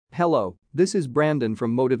Hello, this is Brandon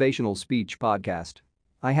from Motivational Speech Podcast.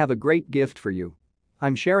 I have a great gift for you.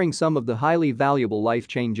 I'm sharing some of the highly valuable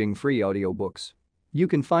life-changing free audiobooks. You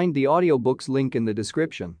can find the audiobooks link in the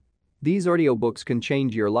description. These audiobooks can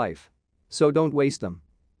change your life. So don't waste them.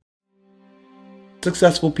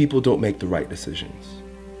 Successful people don't make the right decisions.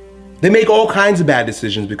 They make all kinds of bad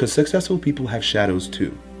decisions because successful people have shadows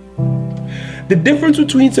too. The difference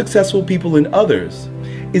between successful people and others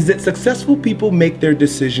is that successful people make their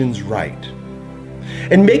decisions right.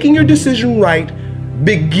 And making your decision right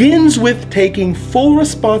begins with taking full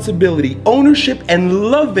responsibility, ownership, and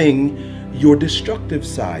loving your destructive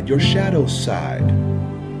side, your shadow side.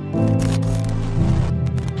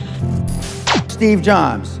 Steve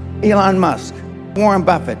Jobs, Elon Musk, Warren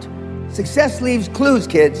Buffett. Success leaves clues,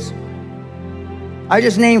 kids. I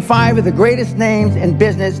just named 5 of the greatest names in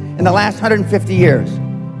business in the last 150 years.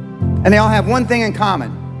 And they all have one thing in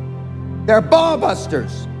common. They're ball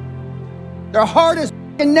busters. They're hard as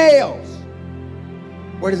nails.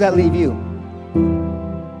 Where does that leave you?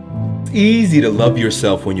 It's easy to love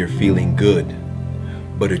yourself when you're feeling good,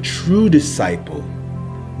 but a true disciple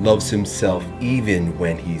loves himself even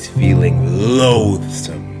when he's feeling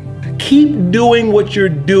loathsome. Keep doing what you're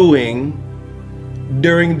doing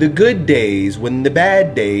during the good days. When the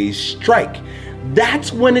bad days strike,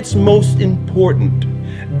 that's when it's most important.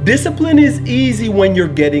 Discipline is easy when you're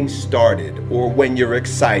getting started, or when you're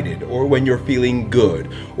excited, or when you're feeling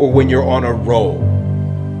good, or when you're on a roll.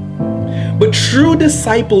 But true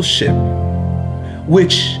discipleship,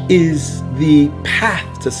 which is the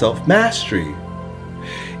path to self-mastery,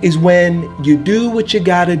 is when you do what you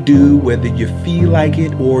gotta do whether you feel like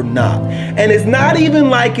it or not. And it's not even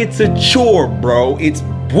like it's a chore, bro. It's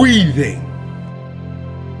breathing.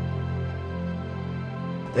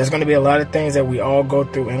 There's going to be a lot of things that we all go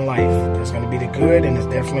through in life. There's going to be the good and there's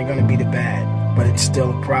definitely going to be the bad, but it's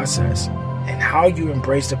still a process. And how you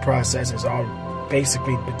embrace the process is all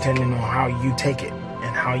basically depending on how you take it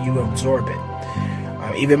and how you absorb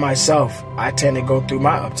it. Even myself, I tend to go through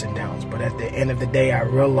my ups and downs, but at the end of the day, I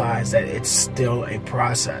realize that it's still a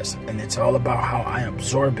process, and it's all about how I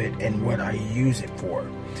absorb it and what I use it for.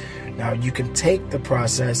 Now, you can take the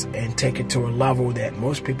process and take it to a level that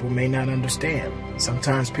most people may not understand.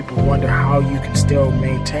 Sometimes people wonder how you can still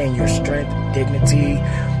maintain your strength, dignity,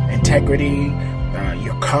 integrity,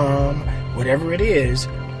 your calm, whatever it is,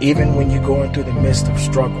 even when you're going through the midst of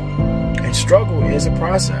struggle. And struggle is a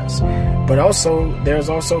process, but also there's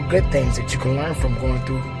also good things that you can learn from going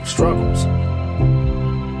through struggles.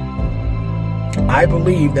 I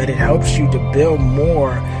believe that it helps you to build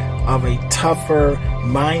more of a tougher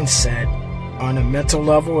mindset on a mental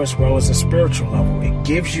level as well as a spiritual level. It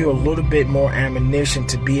gives you a little bit more ammunition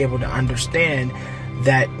to be able to understand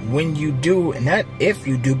that when you do, and not if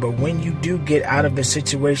you do, but when you do get out of the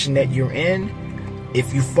situation that you're in,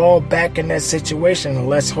 if you fall back in that situation, and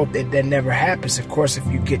let's hope that that never happens. Of course, if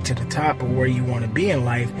you get to the top of where you want to be in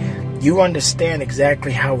life, you understand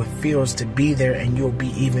exactly how it feels to be there, and you'll be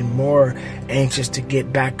even more anxious to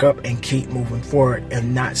get back up and keep moving forward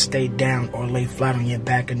and not stay down or lay flat on your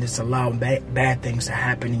back and just allow bad things to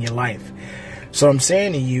happen in your life. So I'm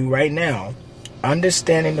saying to you right now,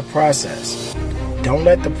 understanding the process. Don't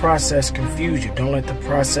let the process confuse you. Don't let the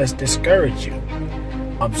process discourage you.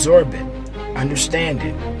 Absorb it. Understand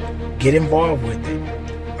it. Get involved with it.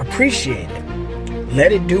 Appreciate it.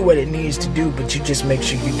 Let it do what it needs to do, but you just make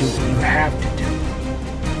sure you do what you have to do.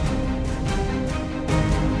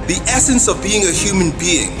 The essence of being a human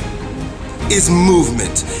being is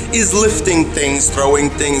movement, is lifting things, throwing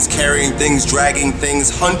things, carrying things, dragging things,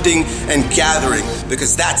 hunting and gathering,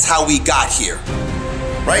 because that's how we got here.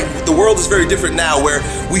 Right? The world is very different now, where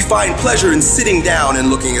we find pleasure in sitting down and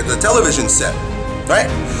looking at the television set. Right?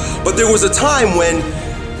 But there was a time when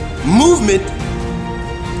movement,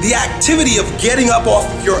 the activity of getting up off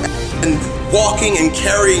your ass and walking and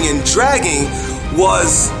carrying and dragging,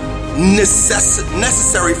 was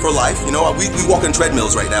necessary for life. You know, we walk on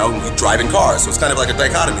treadmills right now and we drive in cars, so it's kind of like a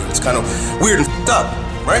dichotomy. It's kind of weird and f***ed up,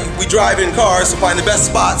 right? We drive in cars to find the best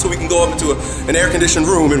spot so we can go up into an air-conditioned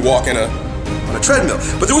room and walk on a treadmill.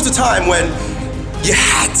 But there was a time when you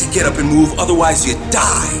had to get up and move, otherwise you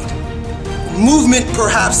died. Movement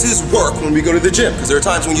perhaps is work when we go to the gym, because there are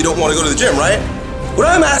times when you don't want to go to the gym, right? What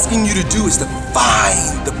I'm asking you to do is to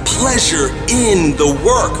find the pleasure in the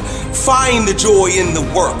work. Find the joy in the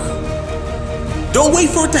work. Don't wait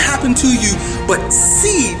for it to happen to you, but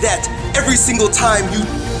see that every single time you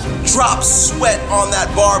drop sweat on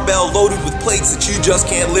that barbell loaded with plates that you just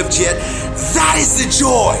can't lift yet, that is the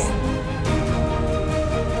joy.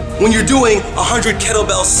 When you're doing 100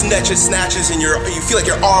 kettlebell snatches and you feel like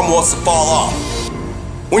your arm wants to fall off.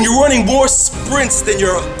 When you're running more sprints than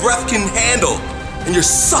your breath can handle, and you're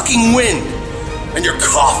sucking wind, and you're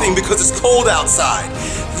coughing because it's cold outside,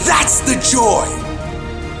 that's the joy.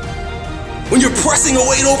 When you're pressing a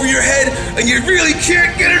weight over your head, and you really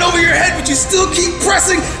can't get it over your head, but you still keep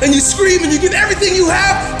pressing, and you scream, and you give everything you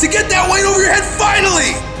have to get that weight over your head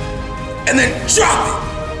finally, and then drop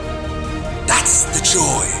it. That's the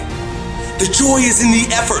joy. The joy is in the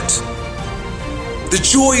effort. The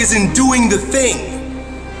joy is in doing the thing.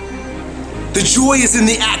 The joy is in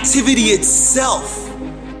the activity itself.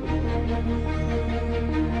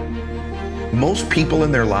 Most people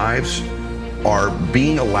in their lives are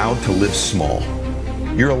being allowed to live small.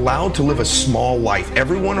 You're allowed to live a small life.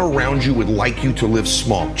 Everyone around you would like you to live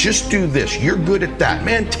small. Just do this. You're good at that.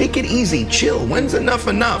 Man, take it easy. Chill. When's enough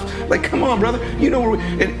enough? Like, come on, brother. You know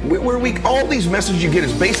where we all these messages you get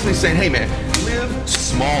is basically saying, hey, man, live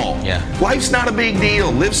small. Yeah. Life's not a big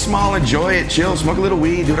deal. Live small, enjoy it, chill, smoke a little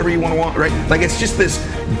weed, do whatever you want, right? Like, it's just this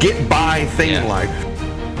get by thing in life.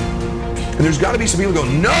 And there's got to be some people who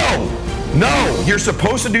go, no, you're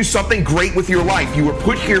supposed to do something great with your life. You were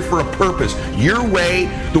put here for a purpose. Your way,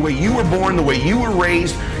 the way you were born, the way you were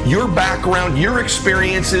raised, your background, your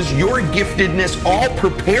experiences, your giftedness all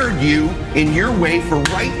prepared you in your way for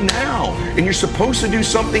right now. And you're supposed to do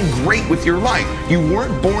something great with your life. You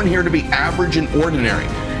weren't born here to be average and ordinary.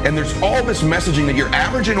 And there's all this messaging that you're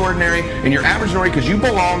average and ordinary, and you're average and ordinary because you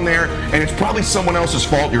belong there, and it's probably someone else's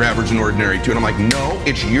fault you're average and ordinary too. And I'm like, no,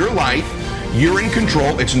 it's your life. You're in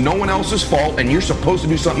control, it's no one else's fault, and you're supposed to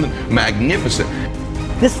do something magnificent.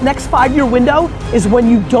 This next 5-year window is when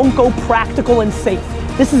you don't go practical and safe.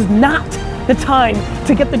 This is not the time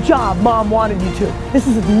to get the job mom wanted you to. This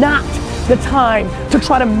is not the time to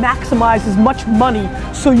try to maximize as much money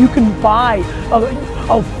so you can buy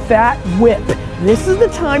a fat whip. This is the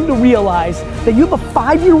time to realize that you have a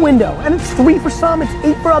 5-year window, and it's 3 for some, it's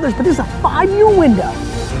 8 for others, but this is a 5-year window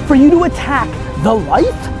for you to attack the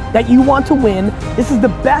life that you want to win. This is the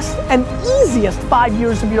best and easiest 5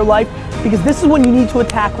 years of your life because this is when you need to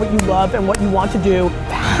attack what you love and what you want to do.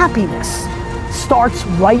 Happiness starts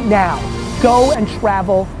right now. Go and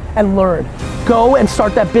travel and learn. Go and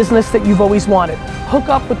start that business that you've always wanted. Hook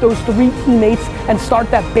up with those 3 teammates and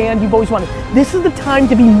start that band you've always wanted. This is the time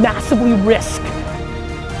to be massively risk.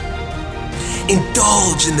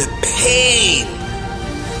 Indulge in the pain.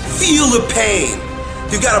 Feel the pain.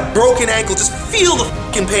 If you've got a broken ankle, just feel the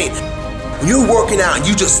fucking pain. When you're working out and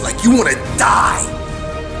you just like, you want to die,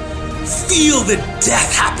 feel the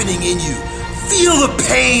death happening in you. Feel the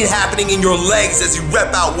pain happening in your legs as you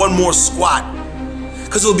rep out one more squat.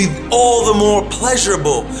 Because it'll be all the more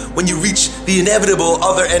pleasurable when you reach the inevitable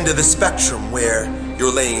other end of the spectrum where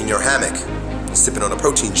you're laying in your hammock, sipping on a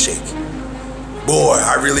protein shake. Boy,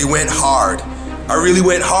 I really went hard. I really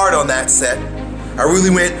went hard on that set. I really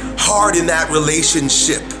went hard in that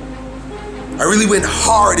relationship. I really went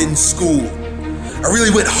hard in school. I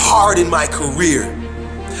really went hard in my career.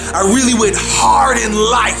 I really went hard in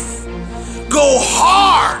life. Go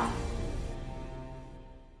hard!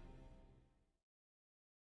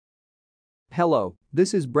 Hello,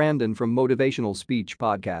 this is Brandon from Motivational Speech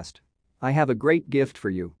Podcast. I have a great gift for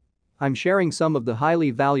you. I'm sharing some of the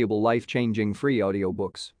highly valuable life-changing free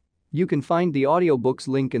audiobooks. You can find the audiobooks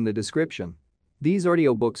link in the description. These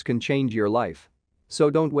audiobooks can change your life. So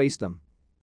don't waste them.